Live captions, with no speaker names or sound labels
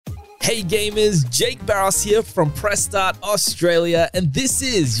Hey gamers, Jake Barros here from Press Start Australia, and this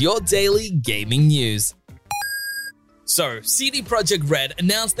is your daily gaming news. So, CD Projekt Red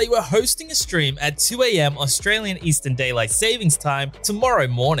announced they were hosting a stream at 2 AM Australian Eastern Daylight Savings Time tomorrow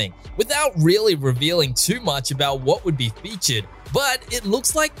morning, without really revealing too much about what would be featured, but it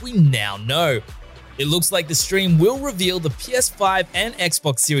looks like we now know. It looks like the stream will reveal the PS5 and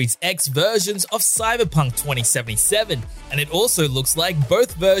Xbox Series X versions of Cyberpunk 2077, and it also looks like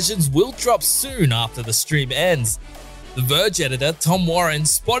both versions will drop soon after the stream ends. The Verge editor Tom Warren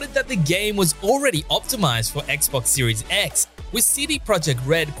spotted that the game was already optimized for Xbox Series X, with CD Projekt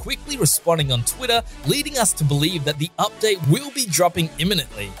Red quickly responding on Twitter, leading us to believe that the update will be dropping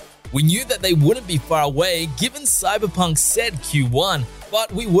imminently. We knew that they wouldn't be far away given Cyberpunk said Q1,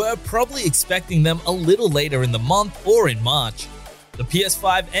 but we were probably expecting them a little later in the month or in March. The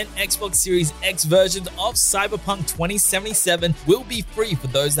PS5 and Xbox Series X versions of Cyberpunk 2077 will be free for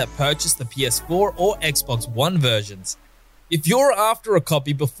those that purchase the PS4 or Xbox One versions. If you're after a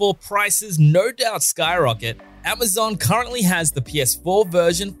copy before prices no doubt skyrocket, Amazon currently has the PS4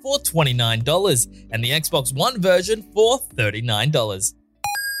 version for $29 and the Xbox One version for $39.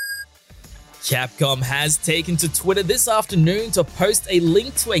 Capcom has taken to Twitter this afternoon to post a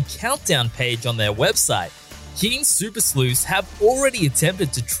link to a countdown page on their website. Keen Super Sleuths have already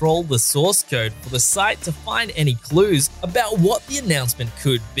attempted to troll the source code for the site to find any clues about what the announcement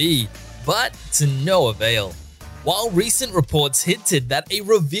could be, but to no avail. While recent reports hinted that a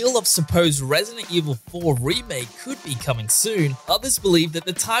reveal of supposed Resident Evil 4 remake could be coming soon, others believe that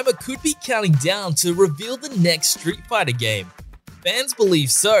the timer could be counting down to reveal the next Street Fighter game. Fans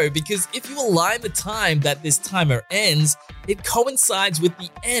believe so because if you align the time that this timer ends, it coincides with the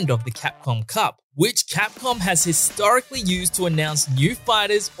end of the Capcom Cup, which Capcom has historically used to announce new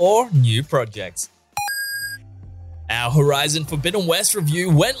fighters or new projects. Our Horizon Forbidden West review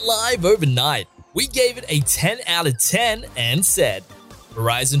went live overnight. We gave it a 10 out of 10 and said,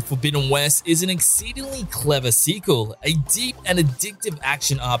 Horizon Forbidden West is an exceedingly clever sequel, a deep and addictive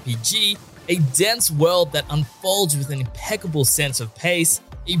action RPG, a dense world that unfolds with an impeccable sense of pace,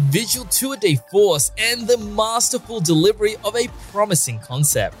 a visual two-a-day force, and the masterful delivery of a promising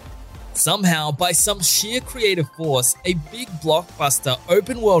concept. Somehow, by some sheer creative force, a big blockbuster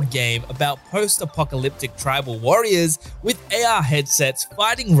open-world game about post-apocalyptic tribal warriors with AR headsets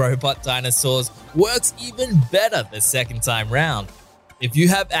fighting robot dinosaurs works even better the second time round. If you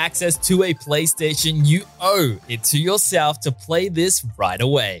have access to a PlayStation, you owe it to yourself to play this right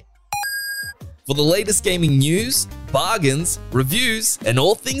away. For the latest gaming news, bargains, reviews, and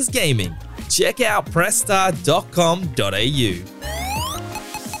all things gaming, check out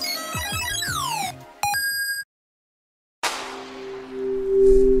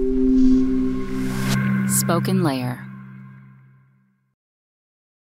Spoken Layer.